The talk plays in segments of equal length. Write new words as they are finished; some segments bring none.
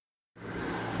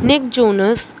Nick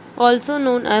Jonas, also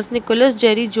known as Nicholas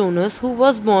Jerry Jonas, who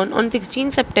was born on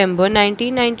 16 September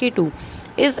 1992,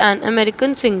 is an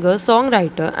American singer,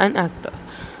 songwriter, and actor.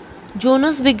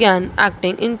 Jonas began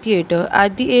acting in theatre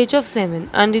at the age of 7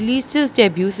 and released his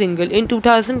debut single in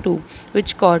 2002,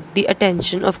 which caught the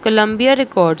attention of Columbia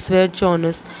Records, where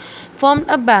Jonas formed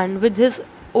a band with his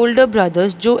older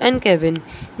brothers Joe and Kevin,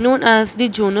 known as the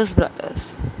Jonas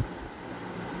Brothers.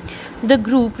 The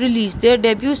group released their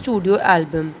debut studio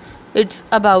album, It's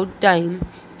About Time,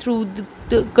 through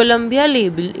the Columbia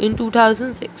label in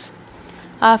 2006.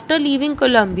 After leaving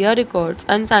Columbia Records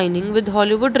and signing with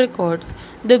Hollywood Records,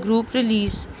 the group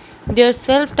released their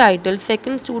self titled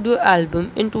second studio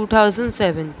album in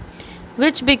 2007,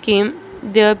 which became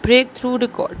their breakthrough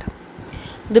record.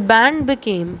 The band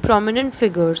became prominent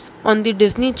figures on the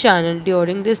Disney Channel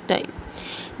during this time,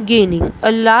 gaining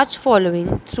a large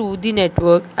following through the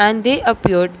network, and they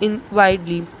appeared in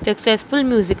widely successful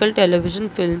musical television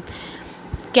film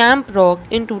Camp Rock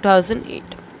in 2008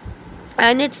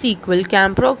 and its sequel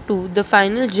Camp Rock 2 The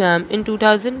Final Jam in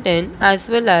 2010, as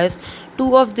well as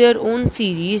two of their own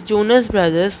series Jonas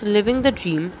Brothers Living the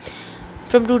Dream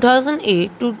from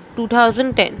 2008 to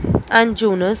 2010 and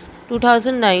Jonas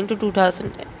 2009 to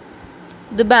 2010.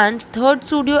 The band's third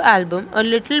studio album, A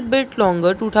Little Bit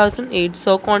Longer 2008,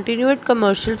 saw continued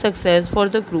commercial success for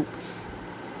the group.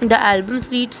 The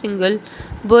album's lead single,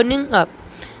 Burning Up,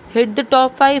 hit the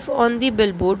top 5 on the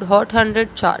Billboard Hot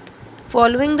 100 chart.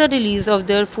 Following the release of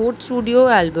their fourth studio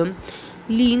album,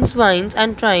 Lean Swines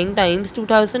and Trying Times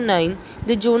 2009,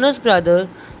 the Jonas Brothers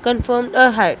confirmed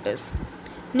a hiatus.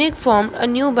 Nick formed a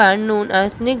new band known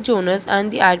as Nick Jonas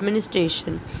and the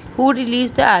Administration, who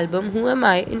released the album Who Am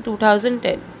I in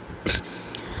 2010.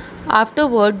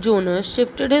 Afterward, Jonas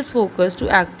shifted his focus to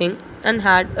acting and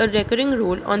had a recurring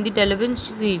role on the television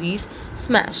series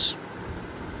Smash.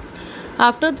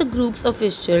 After the group's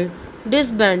official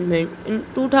disbandment in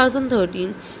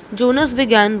 2013, Jonas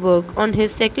began work on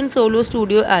his second solo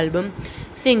studio album,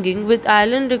 Singing with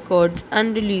Island Records,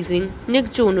 and releasing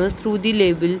Nick Jonas through the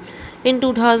label in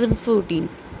 2014,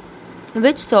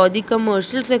 which saw the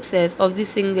commercial success of the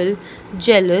single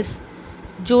Jealous.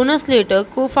 Jonas later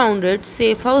co-founded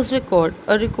Safe House Record,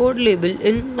 a record label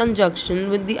in conjunction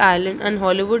with the Island and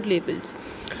Hollywood labels.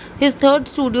 His third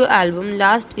studio album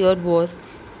last year was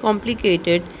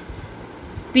Complicated,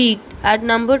 peaked at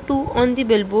number 2 on the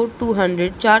Billboard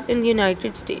 200 chart in the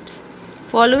United States.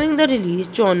 Following the release,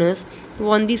 Jonas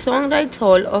won the Songwriters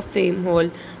Hall of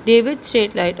Fame David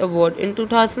Straightlight Award in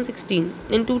 2016.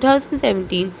 In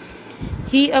 2017,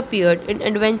 he appeared in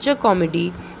adventure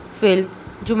comedy film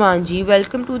Jumanji: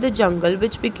 Welcome to the Jungle,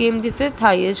 which became the fifth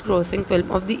highest grossing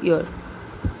film of the year.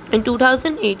 In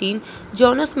 2018,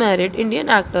 Jonas married Indian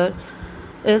actor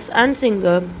and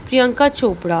singer Priyanka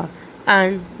Chopra,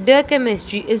 and their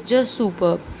chemistry is just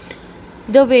superb.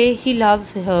 The way he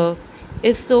loves her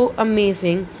is so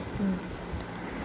amazing.